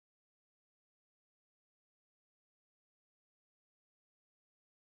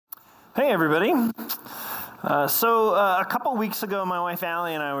Hey, everybody. A couple weeks ago, my wife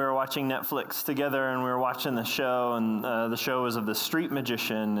Allie and I, we were watching Netflix together, and we were watching the show, and the show was of the street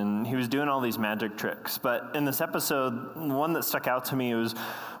magician, and he was doing all these magic tricks. But in this episode, one that stuck out to me was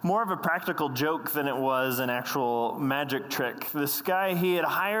more of a practical joke than it was an actual magic trick. This guy, he had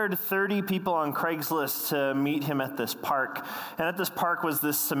hired 30 people on Craigslist to meet him at this park, and at this park was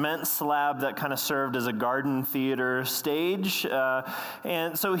this cement slab that kind of served as a garden theater stage,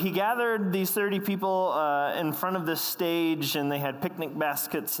 and so he gathered these 30 people in front of this stage, and they had picnic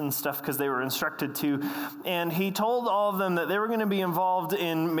baskets and stuff because they were instructed to. And he told all of them that they were going to be involved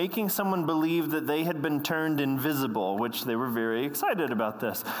in making someone believe that they had been turned invisible, which they were very excited about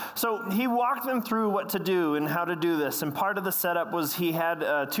this. So he walked them through what to do and how to do this. And part of the setup was he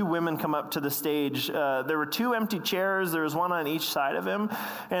had two women come up to the stage. There were two empty chairs. There was one on each side of him.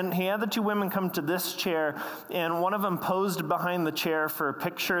 And he had the two women come to this chair, and one of them posed behind the chair for a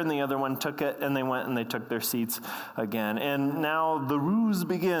picture, and the other one took it, and they went and they took their seats again. And now the ruse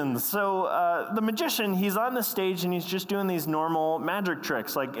begins. So the magician, he's on the stage, and he's just doing these normal magic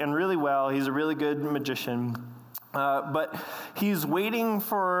tricks, and really well. He's a really good magician. But he's waiting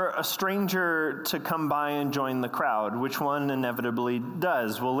for a stranger to come by and join the crowd, which one inevitably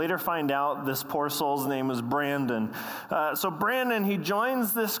does. We'll later find out this poor soul's name was Brandon. So Brandon, he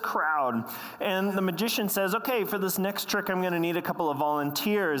joins this crowd, and the magician says, okay, for this next trick, I'm going to need a couple of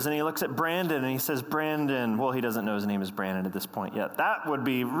volunteers. And he looks at Brandon, and he says, Brandon. Well, he doesn't know his name is Brandon at this point yet. That would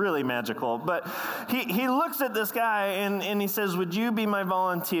be really magical. But he looks at this guy, and he says, would you be my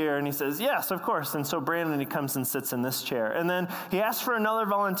volunteer? And he says, yes, of course. And so Brandon, he comes and sits in this chair. And then he asks for another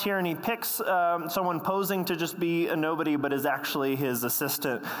volunteer, and he picks someone posing to just be a nobody, but is actually his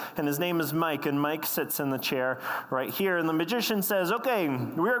assistant. And his name is Mike, and Mike sits in the chair right here. And the magician says, okay,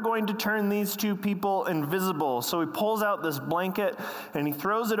 we're going to turn these two people invisible. So he pulls out this blanket, and he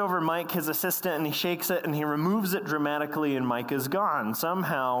throws it over Mike, his assistant, and he shakes it, and he removes it dramatically, and Mike is gone.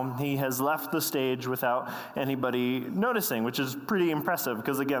 Somehow, he has left the stage without anybody noticing, which is pretty impressive,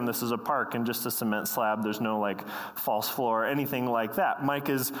 because again, this is a park and just a cement slab. There's no false floor or anything like that. Mike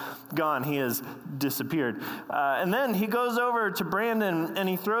is gone. He has disappeared. And then he goes over to Brandon, and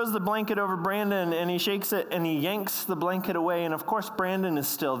he throws the blanket over Brandon, and he shakes it, and he yanks the blanket away. And of course, Brandon is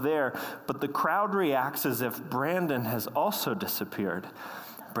still there, but the crowd reacts as if Brandon has also disappeared.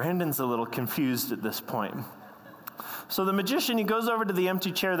 Brandon's a little confused at this point. So the magician, he goes over to the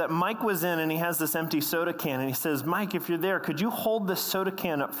empty chair that Mike was in, and he has this empty soda can, and he says, Mike, if you're there, could you hold this soda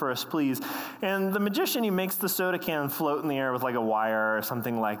can up for us, please? And the magician, he makes the soda can float in the air with a wire or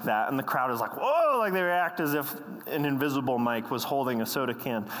something like that, and the crowd is like, whoa, they react as if an invisible Mike was holding a soda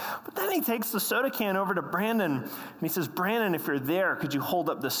can. But then he takes the soda can over to Brandon, and he says, Brandon, if you're there, could you hold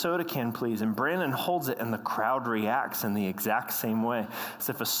up the soda can, please? And Brandon holds it, and the crowd reacts in the exact same way, as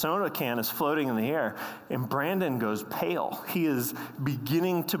if a soda can is floating in the air, and Brandon goes pale. He is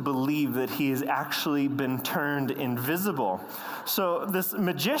beginning to believe that he has actually been turned invisible. So this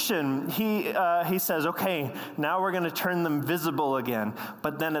magician, he says, okay, now we're going to turn them visible again.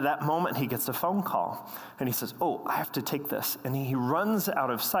 But then at that moment, he gets a phone call. And he says, oh, I have to take this. And he runs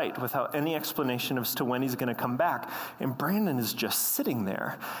out of sight without any explanation as to when he's going to come back. And Brandon is just sitting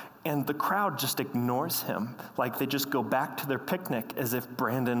there. And the crowd just ignores him. They just go back to their picnic as if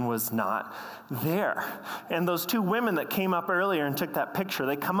Brandon was not there. And those two women that came up earlier and took that picture,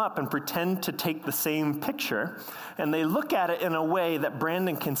 they come up and pretend to take the same picture. And they look at it in a way that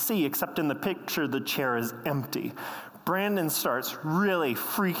Brandon can see, except in the picture, the chair is empty. Brandon starts really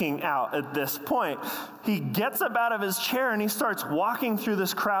freaking out at this point. He gets up out of his chair and he starts walking through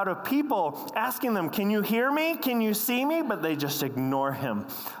this crowd of people, asking them, can you hear me? Can you see me? But they just ignore him.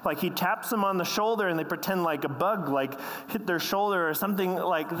 He taps them on the shoulder, and they pretend like a bug, hit their shoulder or something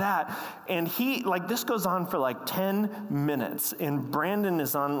like that. And this goes on for 10 minutes. And Brandon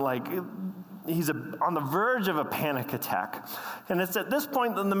is on he's on the verge of a panic attack. And it's at this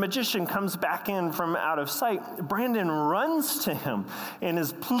point that the magician comes back in from out of sight. Brandon runs to him and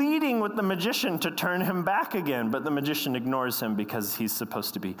is pleading with the magician to turn him back again. But the magician ignores him because he's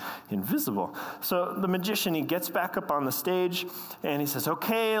supposed to be invisible. So the magician, he gets back up on the stage and he says,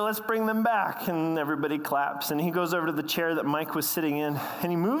 okay, let's bring them back. And everybody claps. And he goes over to the chair that Mike was sitting in, and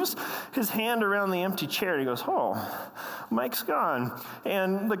he moves his hand around the empty chair. And he goes, oh, Mike's gone.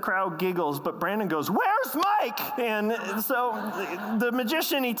 And the crowd giggles, but Brandon goes, where's Mike? And so the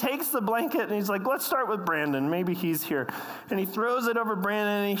magician, he takes the blanket and he's like, let's start with Brandon. Maybe he's here. And he throws it over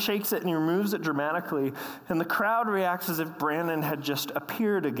Brandon and he shakes it and he removes it dramatically. And the crowd reacts as if Brandon had just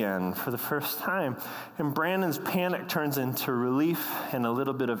appeared again for the first time. And Brandon's panic turns into relief and a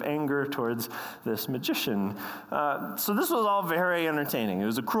little bit of anger towards this magician. So this was all very entertaining. It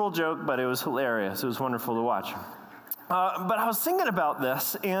was a cruel joke, but it was hilarious. It was wonderful to watch. But I was thinking about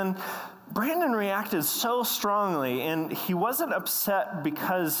this, and Brandon reacted so strongly, and he wasn't upset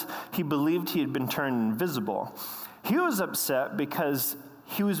because he believed he had been turned invisible. He was upset because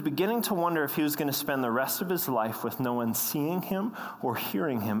he was beginning to wonder if he was going to spend the rest of his life with no one seeing him or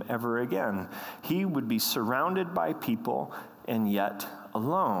hearing him ever again. He would be surrounded by people and yet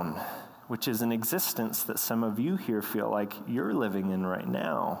alone, which is an existence that some of you here feel like you're living in right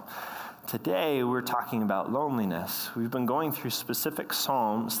now. Today, we're talking about loneliness. We've been going through specific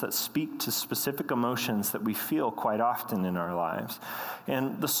psalms that speak to specific emotions that we feel quite often in our lives.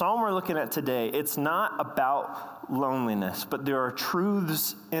 And the psalm we're looking at today, it's not about loneliness, but there are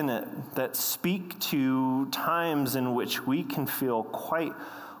truths in it that speak to times in which we can feel quite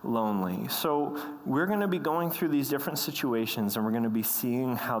lonely. So we're going to be going through these different situations, and we're going to be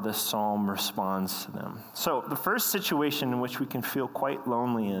seeing how this psalm responds to them. So the first situation in which we can feel quite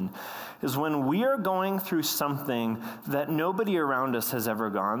lonely in is when we are going through something that nobody around us has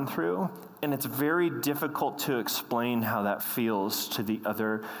ever gone through, and it's very difficult to explain how that feels to the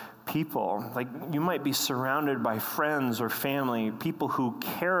other people. Like, you might be surrounded by friends or family, people who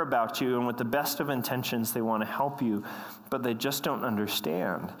care about you, and with the best of intentions, they want to help you, but they just don't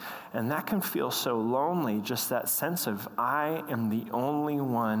understand. And that can feel so lonely, just that sense of, I am the only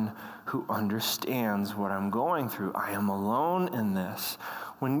one who understands what I'm going through. I am alone in this.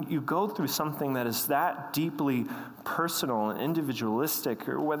 When you go through something that is that deeply personal and individualistic,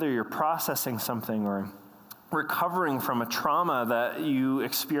 or whether you're processing something or recovering from a trauma that you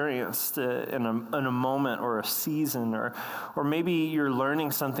experienced in a moment or a season, or maybe you're learning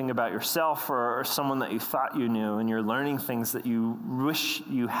something about yourself or someone that you thought you knew, and you're learning things that you wish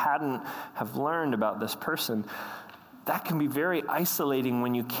you hadn't have learned about this person. That can be very isolating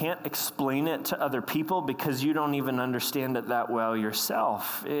when you can't explain it to other people because you don't even understand it that well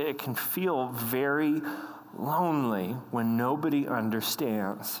yourself. It can feel very lonely when nobody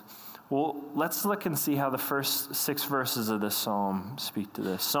understands. Well, let's look and see how the first 6 verses of this psalm speak to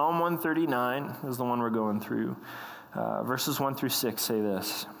this. Psalm 139 is the one we're going through. Verses 1 through 6 say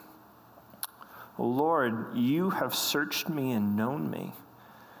this. O Lord, you have searched me and known me.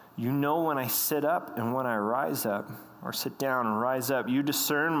 You know when I sit up and when I rise up, or sit down and rise up. You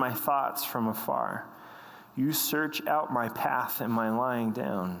discern my thoughts from afar. You search out my path and my lying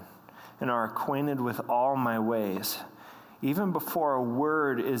down, and are acquainted with all my ways. Even before a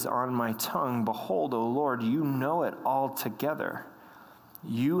word is on my tongue, behold, O Lord, you know it altogether.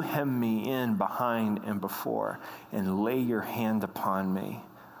 You hem me in behind and before, and lay your hand upon me.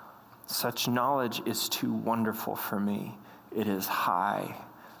 Such knowledge is too wonderful for me. It is high.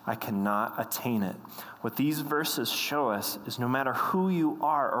 I cannot attain it. What these verses show us is no matter who you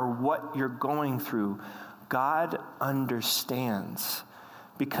are or what you're going through, God understands,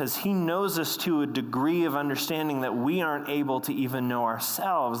 because he knows us to a degree of understanding that we aren't able to even know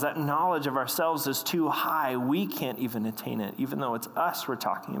ourselves. That knowledge of ourselves is too high. We can't even attain it, even though it's us we're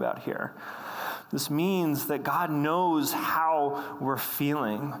talking about here. This means that God knows how we're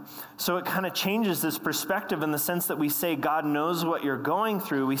feeling. So it kind of changes this perspective in the sense that we say God knows what you're going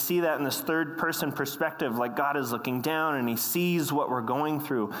through. We see that in this third person perspective, like God is looking down and he sees what we're going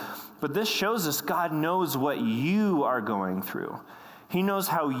through. But this shows us God knows what you are going through. He knows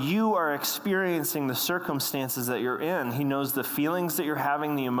how you are experiencing the circumstances that you're in. He knows the feelings that you're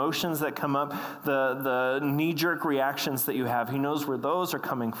having, the emotions that come up, the knee-jerk reactions that you have. He knows where those are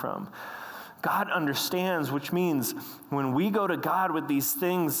coming from. God understands, which means when we go to God with these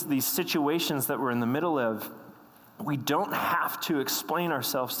things, these situations that we're in the middle of, we don't have to explain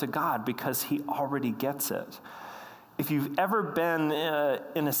ourselves to God because he already gets it. If you've ever been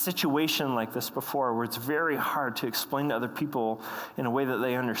in a situation like this before, where it's very hard to explain to other people in a way that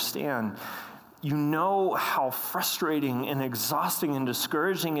they understand, you know how frustrating and exhausting and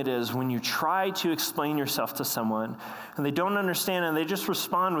discouraging it is when you try to explain yourself to someone and they don't understand and they just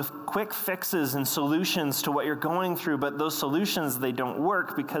respond with quick fixes and solutions to what you're going through, but those solutions, they don't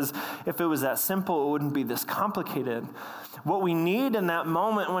work, because if it was that simple, it wouldn't be this complicated. What we need in that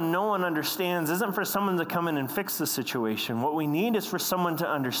moment when no one understands isn't for someone to come in and fix the situation. What we need is for someone to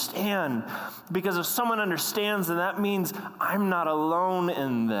understand, because if someone understands, then that means I'm not alone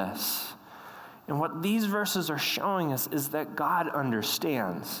in this. And what these verses are showing us is that God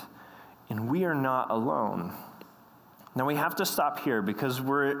understands, and we are not alone. Now we have to stop here because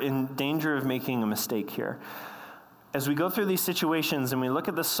we're in danger of making a mistake here. As we go through these situations and we look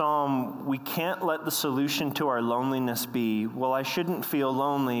at the psalm, we can't let the solution to our loneliness be, well, I shouldn't feel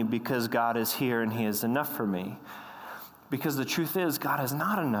lonely because God is here and he is enough for me. Because the truth is, God is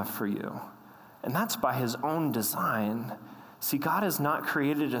not enough for you. And that's by his own design. See, God has not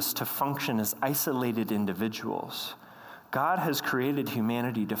created us to function as isolated individuals. God has created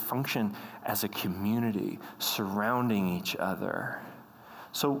humanity to function as a community surrounding each other.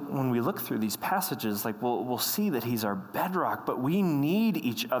 So when we look through these passages, we'll see that he's our bedrock, but we need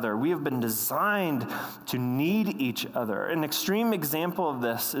each other. We have been designed to need each other. An extreme example of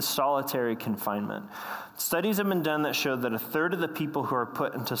this is solitary confinement. Studies have been done that show that a third of the people who are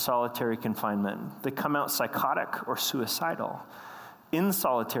put into solitary confinement, they come out psychotic or suicidal. In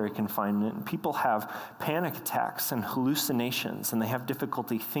solitary confinement, people have panic attacks and hallucinations, and they have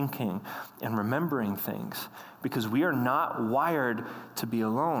difficulty thinking and remembering things because we are not wired to be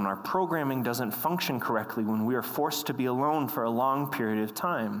alone. Our programming doesn't function correctly when we are forced to be alone for a long period of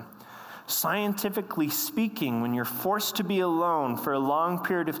time. Scientifically speaking, when you're forced to be alone for a long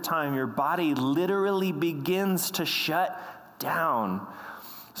period of time, your body literally begins to shut down.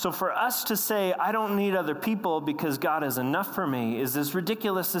 So for us to say, I don't need other people because God is enough for me, is as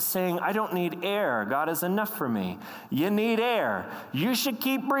ridiculous as saying, I don't need air. God is enough for me. You need air. You should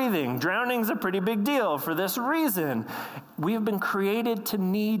keep breathing. Drowning's a pretty big deal for this reason. We have been created to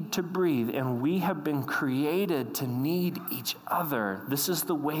need to breathe, and we have been created to need each other. This is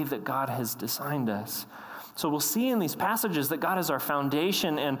the way that God has designed us. So we'll see in these passages that God is our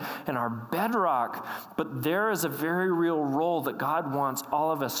foundation and our bedrock, but there is a very real role that God wants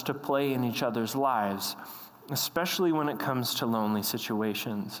all of us to play in each other's lives, especially when it comes to lonely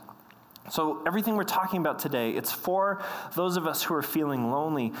situations. So everything we're talking about today, it's for those of us who are feeling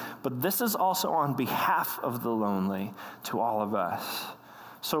lonely, but this is also on behalf of the lonely to all of us.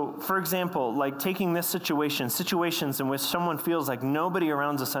 So, for example, like taking this situations in which someone feels like nobody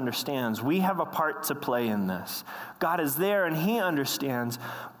around us understands, we have a part to play in this. God is there and he understands,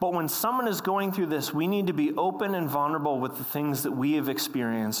 but when someone is going through this, we need to be open and vulnerable with the things that we have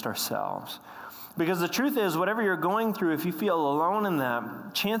experienced ourselves. Because the truth is, whatever you're going through, if you feel alone in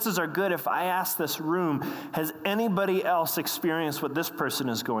that, chances are good if I ask this room, has anybody else experienced what this person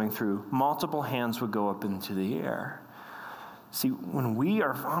is going through? Multiple hands would go up into the air. See, when we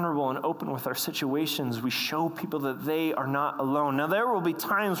are vulnerable and open with our situations, we show people that they are not alone. Now, there will be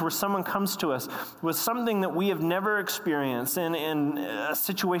times where someone comes to us with something that we have never experienced in a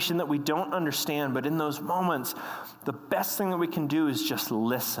situation that we don't understand. But in those moments, the best thing that we can do is just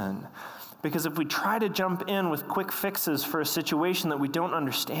listen. Because if we try to jump in with quick fixes for a situation that we don't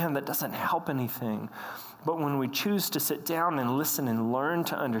understand, that doesn't help anything. But when we choose to sit down and listen and learn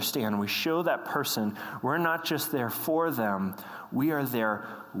to understand, we show that person we're not just there for them, we are there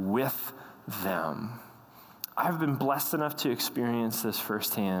with them. I've been blessed enough to experience this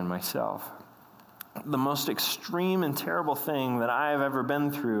firsthand myself. The most extreme and terrible thing that I've ever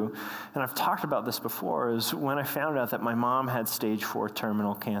been through, and I've talked about this before, is when I found out that my mom had stage 4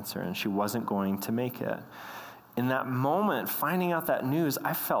 terminal cancer and she wasn't going to make it. In that moment, finding out that news,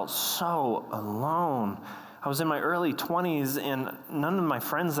 I felt so alone. I was in my early 20s, and none of my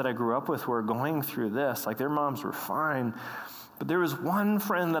friends that I grew up with were going through this. Like, their moms were fine. But there was one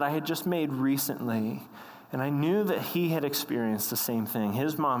friend that I had just made recently, and I knew that he had experienced the same thing.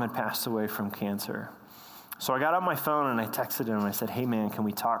 His mom had passed away from cancer. So I got out my phone, and I texted him, and I said, hey, man, can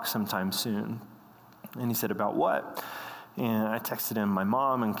we talk sometime soon? And he said, about what? And I texted him, my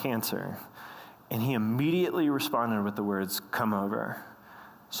mom and cancer. And he immediately responded with the words, come over.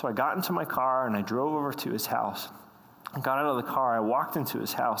 So I got into my car and I drove over to his house. I got out of the car, I walked into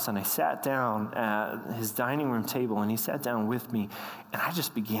his house, and I sat down at his dining room table, and he sat down with me, and I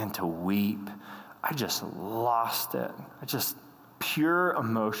just began to weep. I just lost it. Pure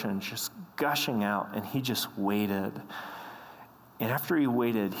emotion just gushing out, and he just waited. And after he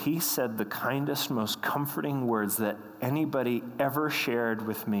waited, he said the kindest, most comforting words that anybody ever shared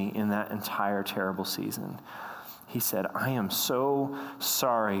with me in that entire terrible season. He said, I am so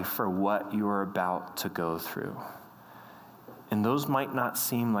sorry for what you are about to go through. And those might not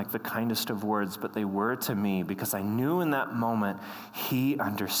seem like the kindest of words, but they were to me because I knew in that moment, he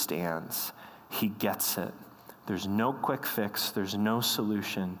understands. He gets it. There's no quick fix. There's no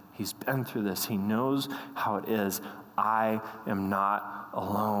solution. He's been through this. He knows how it is. I am not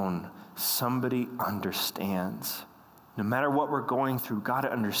alone. Somebody understands. No matter what we're going through, God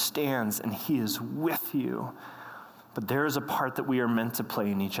understands, and he is with you. But there is a part that we are meant to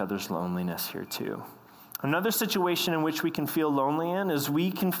play in each other's loneliness here too. Another situation in which we can feel lonely in is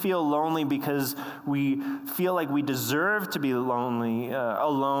we can feel lonely because we feel like we deserve to be lonely,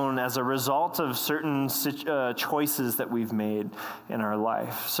 alone as a result of certain choices that we've made in our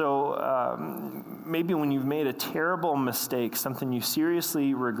life. So maybe when you've made a terrible mistake, something you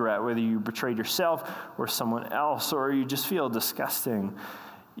seriously regret, whether you betrayed yourself or someone else, or you just feel disgusting,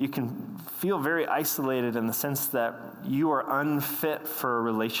 you can feel very isolated in the sense that you are unfit for a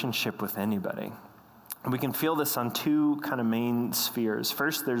relationship with anybody. And we can feel this on two kind of main spheres.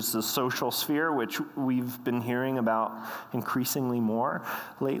 First, there's the social sphere, which we've been hearing about increasingly more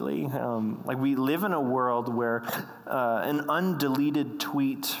lately. Like we live in a world where an undeleted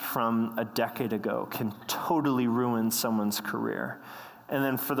tweet from a decade ago can totally ruin someone's career. And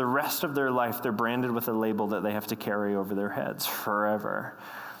then for the rest of their life, they're branded with a label that they have to carry over their heads forever.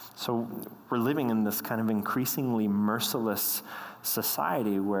 So we're living in this kind of increasingly merciless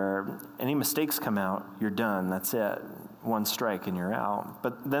society where any mistakes come out, you're done, that's it. One strike and you're out.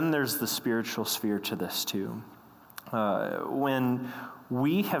 But then there's the spiritual sphere to this too. When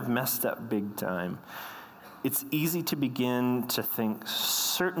we have messed up big time, it's easy to begin to think,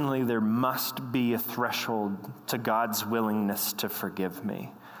 certainly there must be a threshold to God's willingness to forgive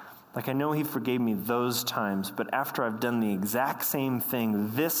me. Like, I know he forgave me those times, but after I've done the exact same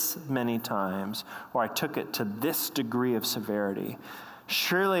thing this many times, or I took it to this degree of severity,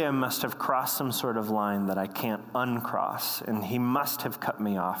 surely I must have crossed some sort of line that I can't uncross, and he must have cut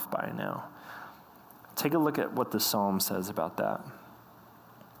me off by now. Take a look at what the psalm says about that.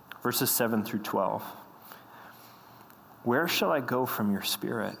 Verses 7 through 12. Where shall I go from your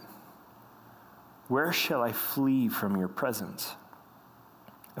spirit? Where shall I flee from your presence?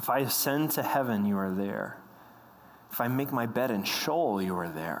 If I ascend to heaven, you are there. If I make my bed in Sheol, you are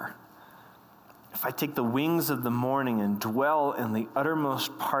there. If I take the wings of the morning and dwell in the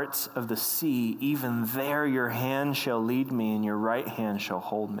uttermost parts of the sea, even there your hand shall lead me and your right hand shall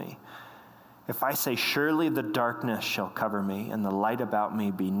hold me. If I say, surely the darkness shall cover me and the light about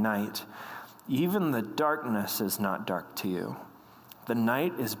me be night, even the darkness is not dark to you. The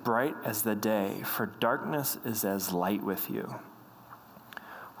night is bright as the day, for darkness is as light with you.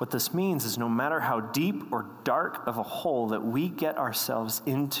 What this means is no matter how deep or dark of a hole that we get ourselves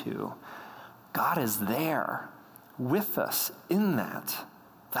into, God is there with us in that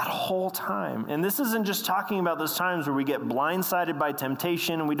whole time. And this isn't just talking about those times where we get blindsided by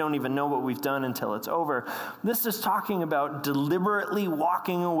temptation and we don't even know what we've done until it's over. This is talking about deliberately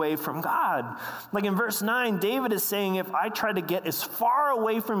walking away from God. Like in verse 9, David is saying, if I try to get as far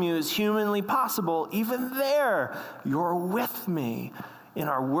away from you as humanly possible, even there, you're with me. In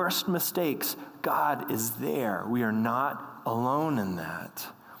our worst mistakes, God is there. We are not alone in that.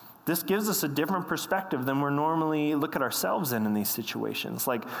 This gives us a different perspective than we're normally look at ourselves in these situations.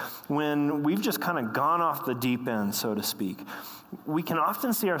 Like when we've just kind of gone off the deep end, so to speak, we can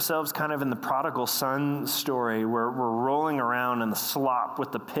often see ourselves kind of in the prodigal son story where we're rolling around in the slop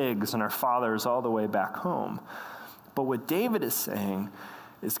with the pigs and our father's all the way back home. But what David is saying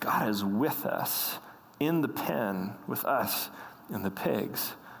is God is with us in the pen with us and the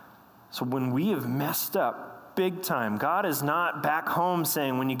pigs. So when we have messed up big time, God is not back home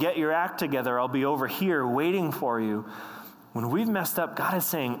saying, when you get your act together, I'll be over here waiting for you. When we've messed up, God is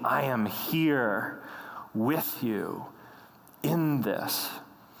saying, I am here with you in this.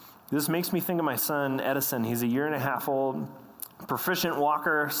 This makes me think of my son, Edison. He's 1.5 years old, proficient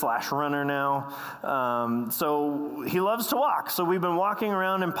walker / runner now. So he loves to walk. So we've been walking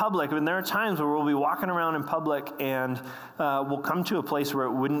around in public, and there are times where we'll be walking around in public and we'll come to a place where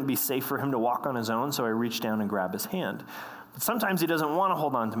it wouldn't be safe for him to walk on his own, so I reach down and grab his hand. But sometimes he doesn't want to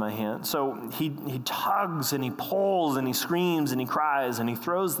hold on to my hand, so he tugs and he pulls and he screams and he cries and he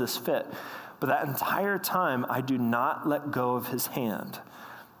throws this fit. But that entire time, I do not let go of his hand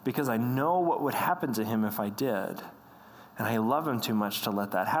because I know what would happen to him if I did. And I love him too much to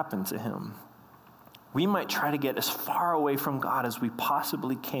let that happen to him. We might try to get as far away from God as we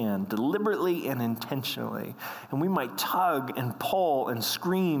possibly can, deliberately and intentionally. And we might tug and pull and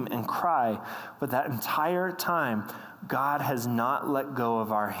scream and cry. But that entire time, God has not let go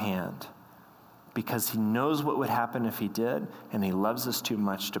of our hand because he knows what would happen if he did, and he loves us too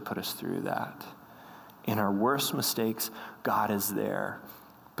much to put us through that. In our worst mistakes, God is there.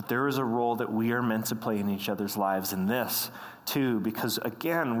 But there is a role that we are meant to play in each other's lives in this, too, because,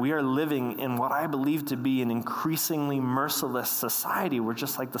 again, we are living in what I believe to be an increasingly merciless society where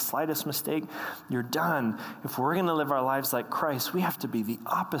just like the slightest mistake, you're done. If we're going to live our lives like Christ, we have to be the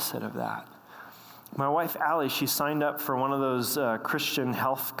opposite of that. My wife, Allie, she signed up for one of those Christian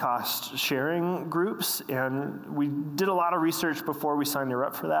health cost sharing groups, and we did a lot of research before we signed her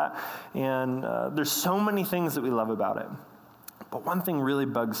up for that, and there's so many things that we love about it. But one thing really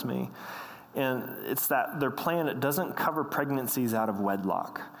bugs me, and it's that their plan, it doesn't cover pregnancies out of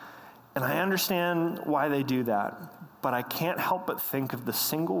wedlock. And I understand why they do that, but I can't help but think of the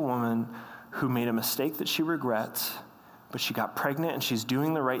single woman who made a mistake that she regrets, but she got pregnant and she's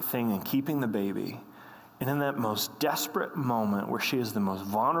doing the right thing and keeping the baby. And in that most desperate moment where she is the most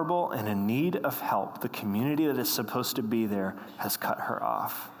vulnerable and in need of help, the community that is supposed to be there has cut her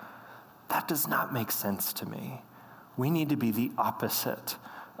off. That does not make sense to me. We need to be the opposite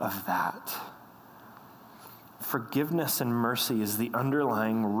of that. Forgiveness and mercy is the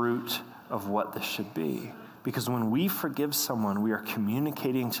underlying root of what this should be. Because when we forgive someone, we are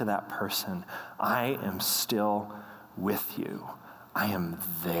communicating to that person, I am still with you. I am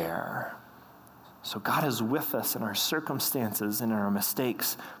there. So God is with us in our circumstances and in our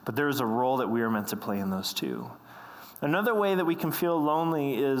mistakes, but there is a role that we are meant to play in those too. Another way that we can feel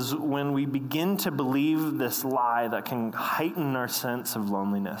lonely is when we begin to believe this lie that can heighten our sense of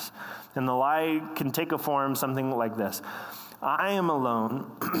loneliness. And the lie can take a form something like this. I am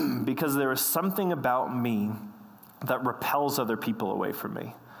alone because there is something about me that repels other people away from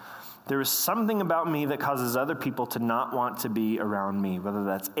me. There is something about me that causes other people to not want to be around me, whether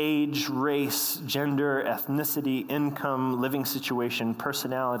that's age, race, gender, ethnicity, income, living situation,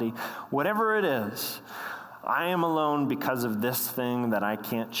 personality, whatever it is. I am alone because of this thing that I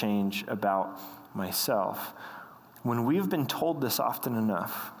can't change about myself. When we've been told this often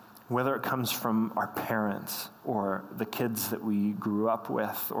enough, whether it comes from our parents or the kids that we grew up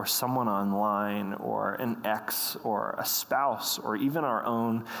with or someone online or an ex or a spouse or even our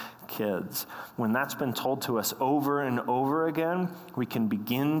own kids, when that's been told to us over and over again, we can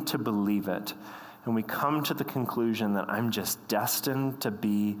begin to believe it. And we come to the conclusion that I'm just destined to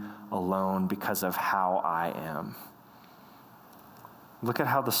be alone because of how I am. Look at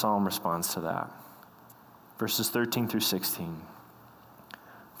how the psalm responds to that. Verses 13 through 16.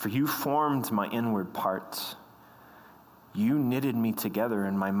 For you formed my inward parts. You knitted me together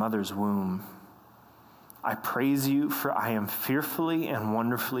in my mother's womb. I praise you, for I am fearfully and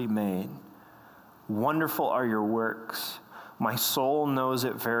wonderfully made. Wonderful are your works. My soul knows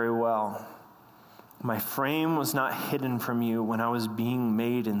it very well. My frame was not hidden from you when I was being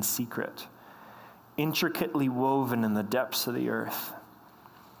made in secret, intricately woven in the depths of the earth.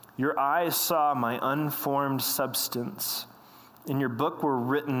 Your eyes saw my unformed substance. In your book were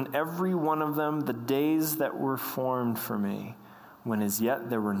written, every one of them, the days that were formed for me, when as yet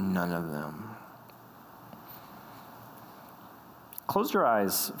there were none of them. Close your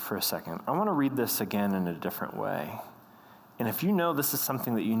eyes for a second. I want to read this again in a different way. And if you know this is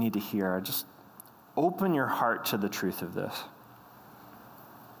something that you need to hear, just open your heart to the truth of this.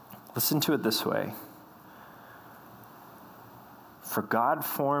 Listen to it this way. For God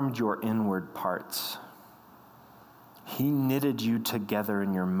formed your inward parts. He knitted you together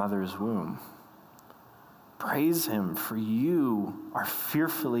in your mother's womb. Praise him, for you are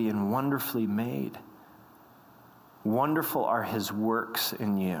fearfully and wonderfully made. Wonderful are his works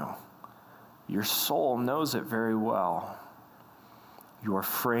in you. Your soul knows it very well. Your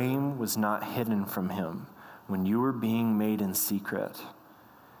frame was not hidden from him when you were being made in secret,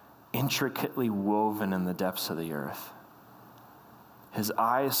 intricately woven in the depths of the earth. His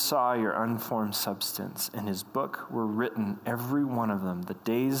eyes saw your unformed substance. In his book were written, every one of them, the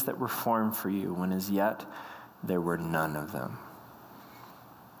days that were formed for you, when as yet there were none of them.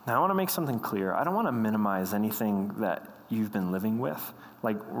 Now, I want to make something clear. I don't want to minimize anything that you've been living with.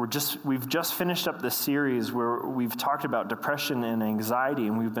 Like, we've just finished up this series where we've talked about depression and anxiety,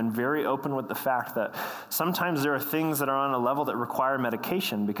 and we've been very open with the fact that sometimes there are things that are on a level that require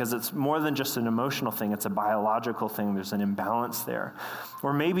medication because it's more than just an emotional thing, it's a biological thing, there's an imbalance there.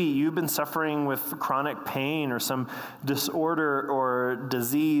 Or maybe you've been suffering with chronic pain or some disorder or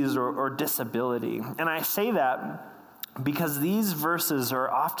disease or disability. And I say that because these verses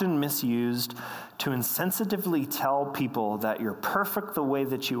are often misused to insensitively tell people that you're perfect the way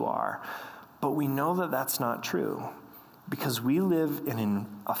that you are. But we know that that's not true because we live in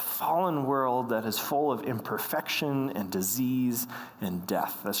a fallen world that is full of imperfection and disease and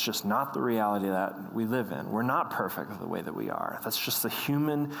death. That's just not the reality that we live in. We're not perfect the way that we are. That's just the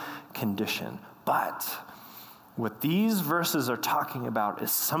human condition. But what these verses are talking about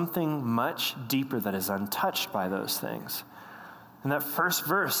is something much deeper that is untouched by those things. In that first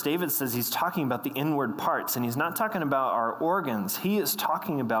verse, David says he's talking about the inward parts, and he's not talking about our organs. He is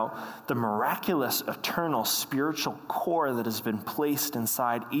talking about the miraculous, eternal, spiritual core that has been placed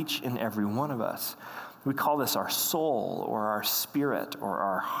inside each and every one of us. We call this our soul or our spirit or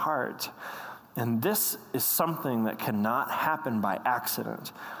our heart. And this is something that cannot happen by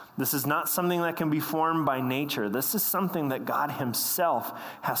accident. This is not something that can be formed by nature. This is something that God himself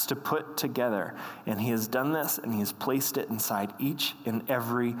has to put together. And he has done this, and he has placed it inside each and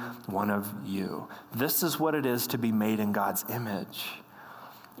every one of you. This is what it is to be made in God's image.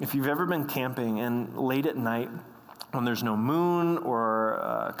 If you've ever been camping and late at night, when there's no moon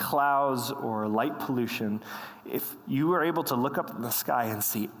or clouds or light pollution, if you were able to look up in the sky and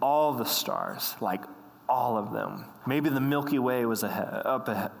see all the stars, like all of them. Maybe the Milky Way was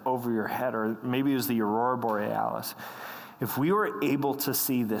over your head, or maybe it was the Aurora Borealis. If we were able to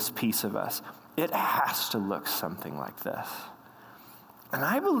see this piece of us, it has to look something like this. And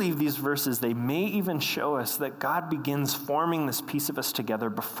I believe these verses, they may even show us that God begins forming this piece of us together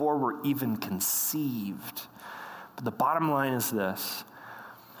before we're even conceived. But the bottom line is this: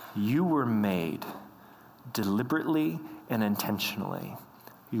 you were made deliberately and intentionally.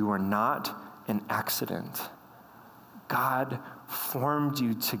 You are not an accident. God formed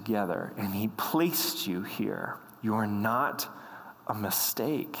you together, and he placed you here. You are not a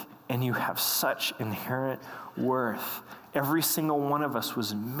mistake, and you have such inherent worth. Every single one of us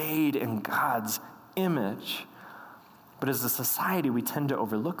was made in God's image. But as a society, we tend to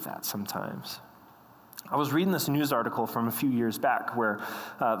overlook that sometimes. I was reading this news article from a few years back where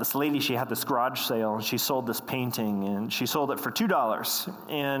this lady, she had this garage sale, and she sold this painting, and she sold it for $2.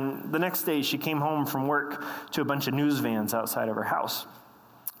 And the next day, she came home from work to a bunch of news vans outside of her house.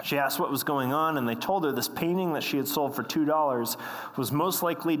 She asked what was going on, and they told her this painting that she had sold for $2 was most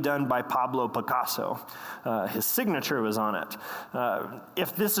likely done by Pablo Picasso. His signature was on it.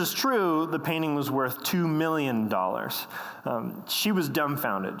 If this is true, the painting was worth $2 million. She was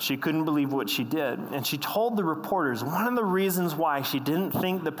dumbfounded. She couldn't believe what she did. And she told the reporters one of the reasons why she didn't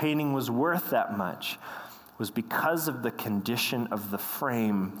think the painting was worth that much was because of the condition of the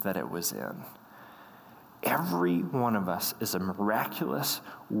frame that it was in. Every one of us is a miraculous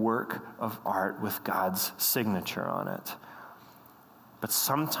work of art with God's signature on it. But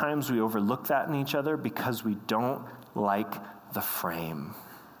sometimes we overlook that in each other because we don't like the frame.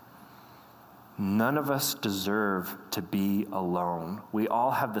 None of us deserve to be alone. We all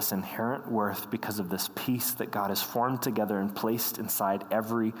have this inherent worth because of this piece that God has formed together and placed inside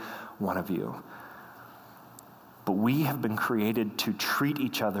every one of you. But we have been created to treat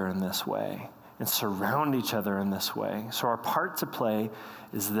each other in this way and surround each other in this way. So our part to play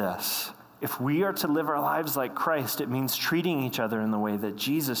is this: if we are to live our lives like Christ, it means treating each other in the way that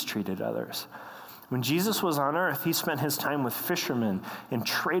Jesus treated others. When Jesus was on earth, he spent his time with fishermen and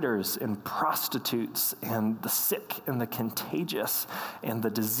traders and prostitutes and the sick and the contagious and the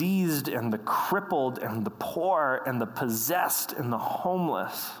diseased and the crippled and the poor and the possessed and the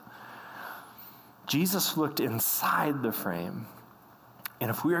homeless. Jesus looked inside the frame. And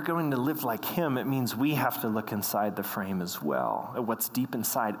if we are going to live like him, it means we have to look inside the frame as well, at what's deep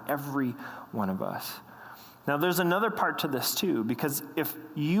inside every one of us. Now, there's another part to this too, because if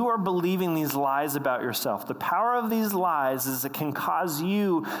you are believing these lies about yourself, the power of these lies is it can cause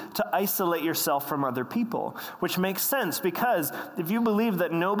you to isolate yourself from other people, which makes sense, because if you believe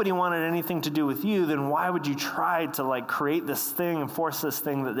that nobody wanted anything to do with you, then why would you try to create this thing and force this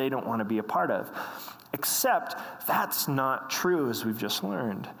thing that they don't want to be a part of? Except that's not true, as we've just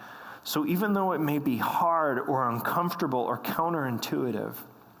learned. So even though it may be hard or uncomfortable or counterintuitive,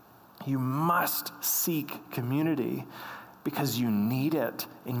 you must seek community because you need it,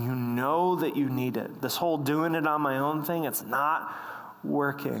 and you know that you need it. This whole doing it on my own thing, it's not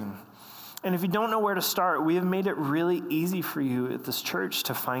working. And if you don't know where to start, we have made it really easy for you at this church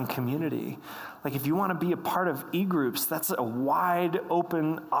to find community. Like if you want to be a part of e-groups, that's a wide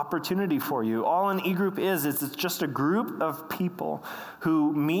open opportunity for you. All an e-group is it's just a group of people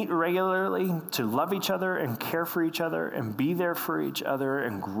who meet regularly to love each other and care for each other and be there for each other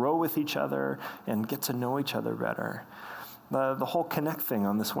and grow with each other and get to know each other better. The whole Connect thing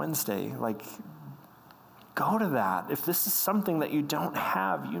on this Wednesday, go to that. If this is something that you don't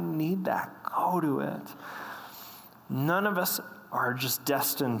have, you need that. Go to it. None of us are just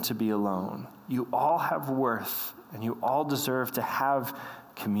destined to be alone. You all have worth, and you all deserve to have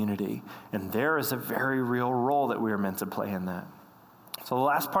community. And there is a very real role that we are meant to play in that. So the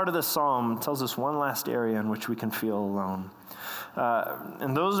last part of this psalm tells us one last area in which we can feel alone.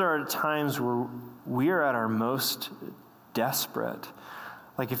 And those are times where we are at our most desperate.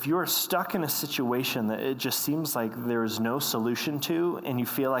 Like if you're stuck in a situation that it just seems like there is no solution to, and you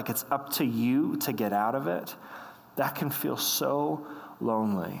feel like it's up to you to get out of it, that can feel so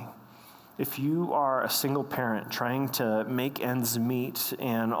lonely. If you are a single parent trying to make ends meet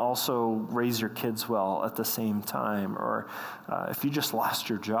and also raise your kids well at the same time, or if you just lost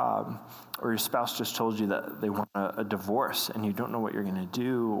your job, or your spouse just told you that they want a divorce and you don't know what you're going to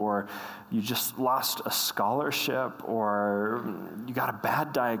do, or you just lost a scholarship, or you got a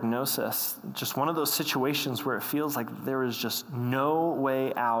bad diagnosis, just one of those situations where it feels like there is just no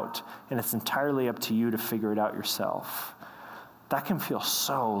way out and it's entirely up to you to figure it out yourself. That can feel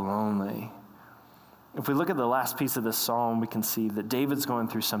so lonely. If we look at the last piece of this psalm, we can see that David's going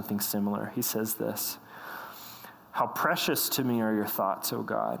through something similar. He says this, "How precious to me are your thoughts, O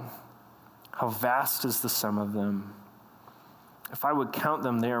God. How vast is the sum of them. If I would count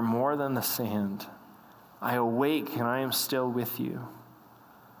them, they are more than the sand. I awake and I am still with you.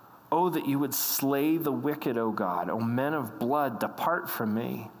 Oh, that you would slay the wicked, O God. O men of blood, depart from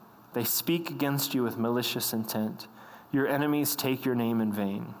me. They speak against you with malicious intent. Your enemies take your name in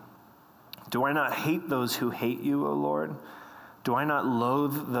vain. Do I not hate those who hate you, O Lord? Do I not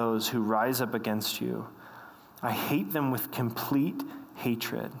loathe those who rise up against you? I hate them with complete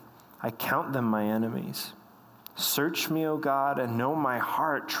hatred. I count them my enemies. Search me, O God, and know my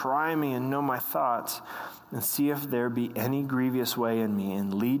heart. Try me and know my thoughts, and see if there be any grievous way in me,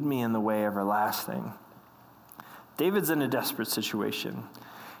 and lead me in the way everlasting." David's in a desperate situation.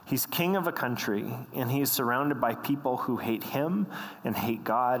 He's king of a country, and he's surrounded by people who hate him and hate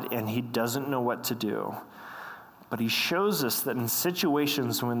God, and he doesn't know what to do. But he shows us that in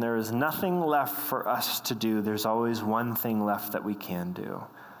situations when there is nothing left for us to do, there's always one thing left that we can do.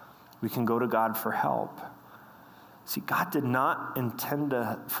 We can go to God for help. See, God did not intend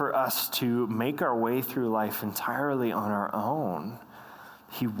for us to make our way through life entirely on our own.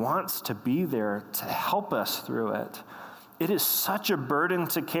 He wants to be there to help us through it. It is such a burden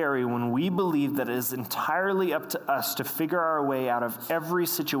to carry when we believe that it is entirely up to us to figure our way out of every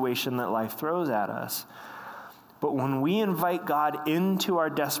situation that life throws at us. But when we invite God into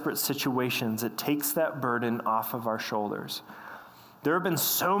our desperate situations, it takes that burden off of our shoulders. There have been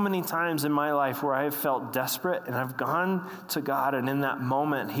so many times in my life where I have felt desperate, and I've gone to God, and in that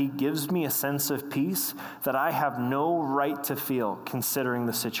moment, He gives me a sense of peace that I have no right to feel considering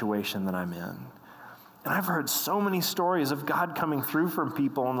the situation that I'm in. And I've heard so many stories of God coming through from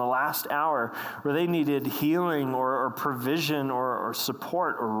people in the last hour where they needed healing or provision or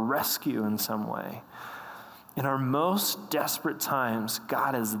support or rescue in some way. In our most desperate times,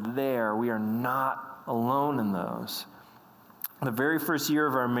 God is there. We are not alone in those. The very first year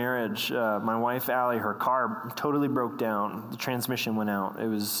of our marriage, my wife, Allie, her car totally broke down. The transmission went out. It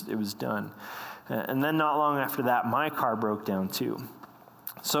was done. And then not long after that, my car broke down too.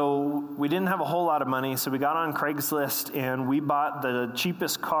 So we didn't have a whole lot of money, so we got on Craigslist and we bought the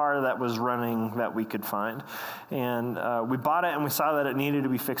cheapest car that was running that we could find. And we bought it and we saw that it needed to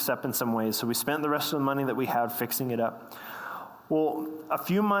be fixed up in some ways, so we spent the rest of the money that we had fixing it up. Well, a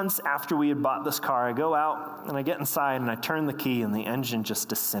few months after we had bought this car, I go out and I get inside and I turn the key and the engine just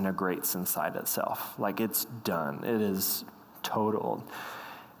disintegrates inside itself. Like it's done. It is totaled.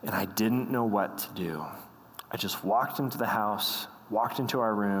 And I didn't know what to do. I just walked into the house, walked into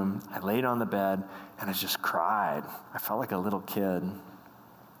our room, I laid on the bed, and I just cried. I felt like a little kid.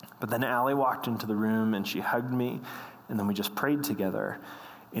 But then Allie walked into the room, and she hugged me, and then we just prayed together.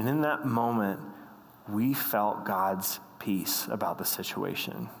 And in that moment, we felt God's peace about the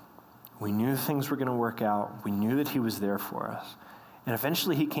situation. We knew things were going to work out. We knew that He was there for us. And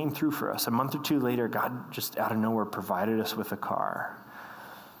eventually, He came through for us. A month or two later, God just out of nowhere provided us with a car.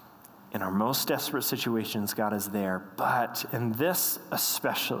 In our most desperate situations, God is there. But in this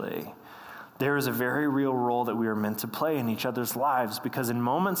especially, there is a very real role that we are meant to play in each other's lives, because in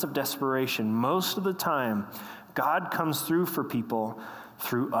moments of desperation, most of the time, God comes through for people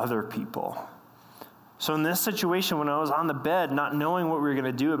through other people. So in this situation, when I was on the bed, not knowing what we were going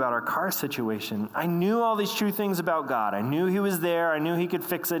to do about our car situation, I knew all these true things about God. I knew He was there. I knew He could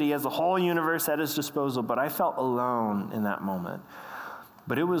fix it. He has the whole universe at His disposal. But I felt alone in that moment.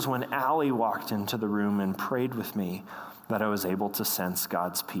 But it was when Allie walked into the room and prayed with me that I was able to sense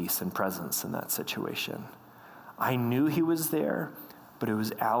God's peace and presence in that situation. I knew He was there, but it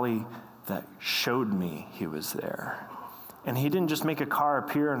was Allie that showed me He was there. And He didn't just make a car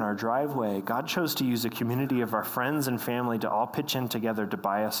appear in our driveway. God chose to use a community of our friends and family to all pitch in together to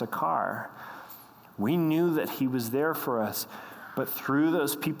buy us a car. We knew that He was there for us, but through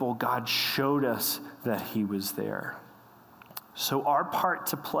those people, God showed us that He was there. So our part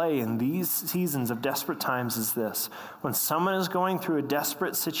to play in these seasons of desperate times is this. When someone is going through a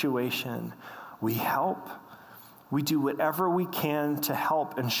desperate situation, we help. We do whatever we can to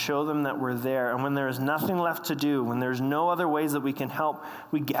help and show them that we're there. And when there is nothing left to do, when there's no other ways that we can help,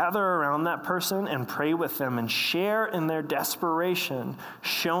 we gather around that person and pray with them and share in their desperation,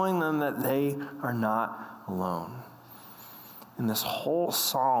 showing them that they are not alone. In this whole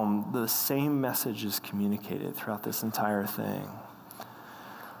psalm, the same message is communicated throughout this entire thing.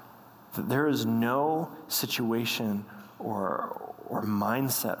 That there is no situation or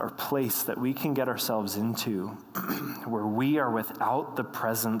mindset or place that we can get ourselves into where we are without the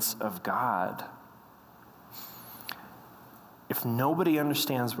presence of God. If nobody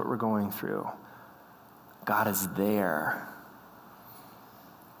understands what we're going through, God is there.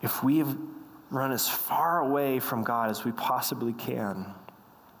 If we have run as far away from God as we possibly can,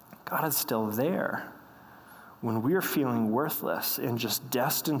 God is still there. When we're feeling worthless and just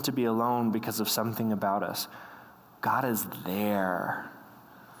destined to be alone because of something about us, God is there.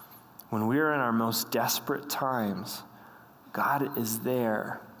 When we're in our most desperate times, God is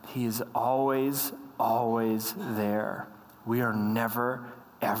there. He is always, always there. We are never,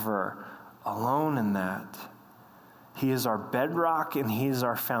 ever alone in that. He is our bedrock and He is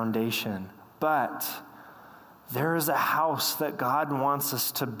our foundation. But there is a house that God wants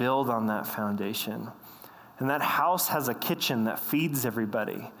us to build on that foundation. And that house has a kitchen that feeds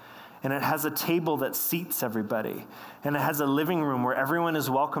everybody. And it has a table that seats everybody. And it has a living room where everyone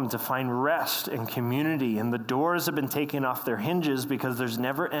is welcome to find rest and community. And the doors have been taken off their hinges because there's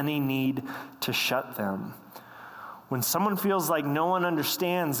never any need to shut them. When someone feels like no one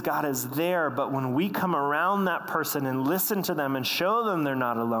understands, God is there. But when we come around that person and listen to them and show them they're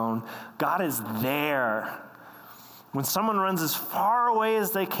not alone, God is there. When someone runs as far away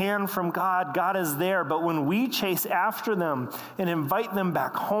as they can from God, God is there. But when we chase after them and invite them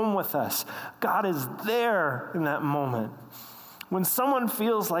back home with us, God is there in that moment. When someone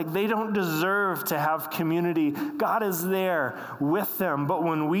feels like they don't deserve to have community, God is there with them. But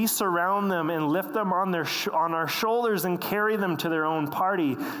when we surround them and lift them on our shoulders and carry them to their own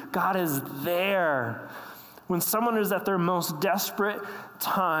party, God is there. When someone is at their most desperate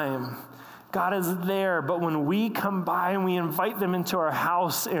time, God is there. But when we come by and we invite them into our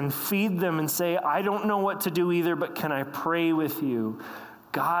house and feed them and say, I don't know what to do either, but can I pray with you?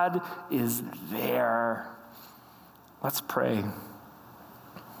 God is there. Let's pray.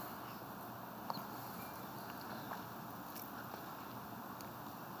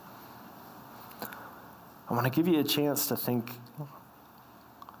 I want to give you a chance to think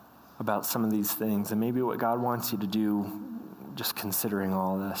about some of these things and maybe what God wants you to do just considering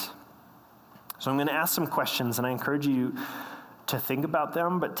all of this. So I'm going to ask some questions, and I encourage you to think about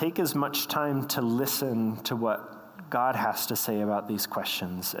them, but take as much time to listen to what God has to say about these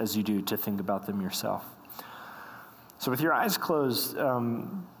questions as you do to think about them yourself. So with your eyes closed,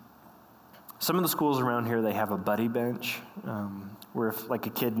 some of the schools around here, they have a buddy bench, where if like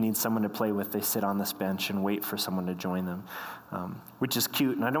a kid needs someone to play with, they sit on this bench and wait for someone to join them, which is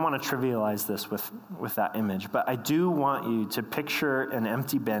cute. And I don't want to trivialize this with that image, but I do want you to picture an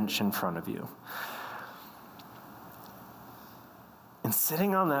empty bench in front of you. And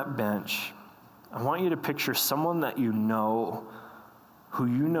sitting on that bench, I want you to picture someone that you know who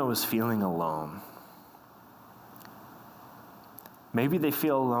you know is feeling alone. Maybe they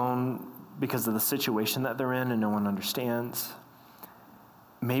feel alone because of the situation that they're in and no one understands.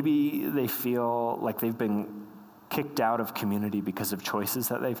 Maybe they feel like they've been kicked out of community because of choices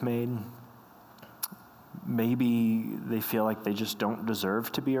that they've made. Maybe they feel like they just don't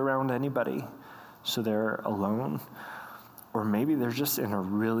deserve to be around anybody, so they're alone. Or maybe they're just in a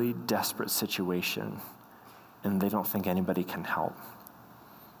really desperate situation and they don't think anybody can help.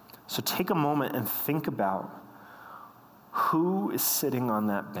 So take a moment and think about who is sitting on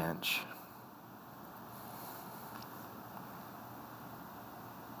that bench.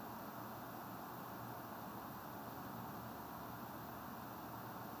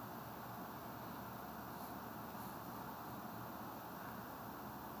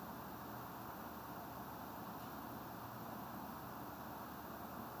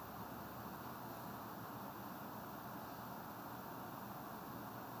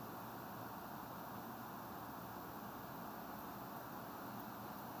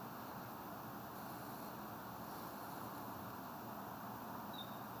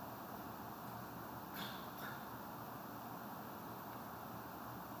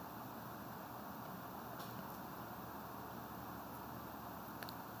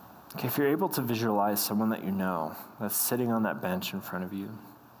 Okay, if you're able to visualize someone that you know that's sitting on that bench in front of you,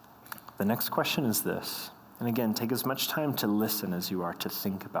 the next question is this. And again, take as much time to listen as you are to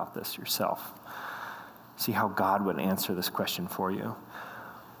think about this yourself. See how God would answer this question for you.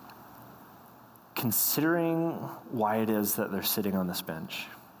 Considering why it is that they're sitting on this bench,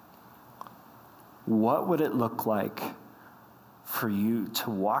 what would it look like for you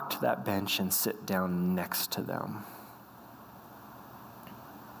to walk to that bench and sit down next to them?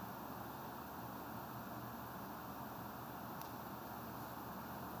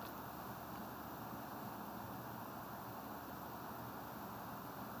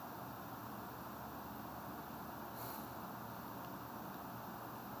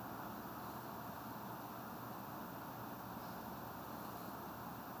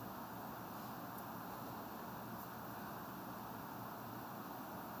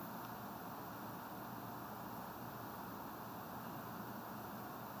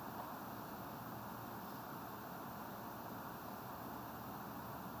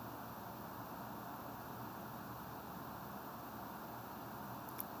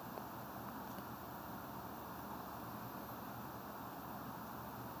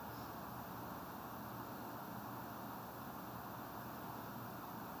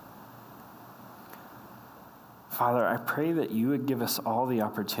 Father, I pray that you would give us all the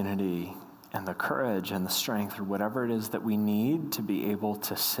opportunity and the courage and the strength or whatever it is that we need to be able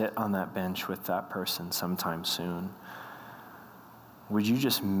to sit on that bench with that person sometime soon. Would you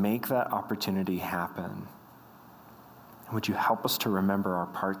just make that opportunity happen? Would you help us to remember our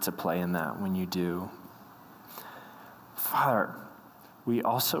part to play in that when you do? Father, we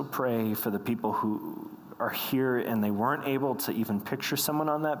also pray for the people who are here and they weren't able to even picture someone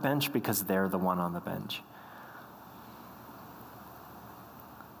on that bench because they're the one on the bench.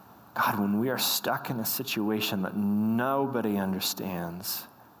 God, when we are stuck in a situation that nobody understands,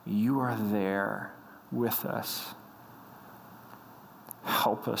 you are there with us.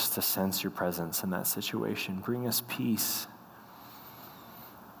 Help us to sense your presence in that situation. Bring us peace.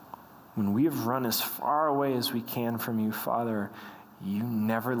 When we have run as far away as we can from you, Father, you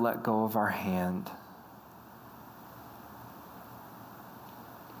never let go of our hand.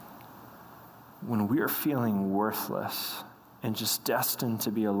 When we are feeling worthless and just destined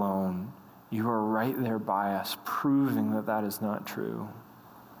to be alone, you are right there by us, proving that that is not true.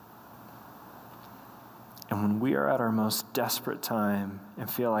 And when we are at our most desperate time and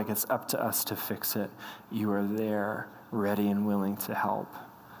feel like it's up to us to fix it, you are there, ready and willing to help.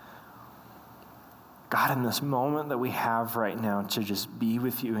 God, in this moment that we have right now to just be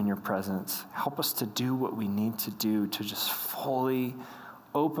with you in your presence, help us to do what we need to do to just fully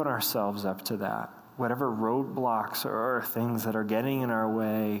open ourselves up to that. Whatever roadblocks or things that are getting in our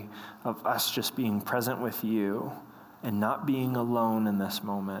way of us just being present with you and not being alone in this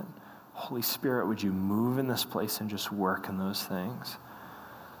moment, Holy Spirit, would you move in this place and just work in those things?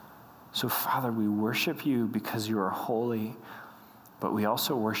 So, Father, we worship you because you are holy, but we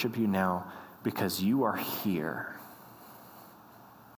also worship you now because you are here.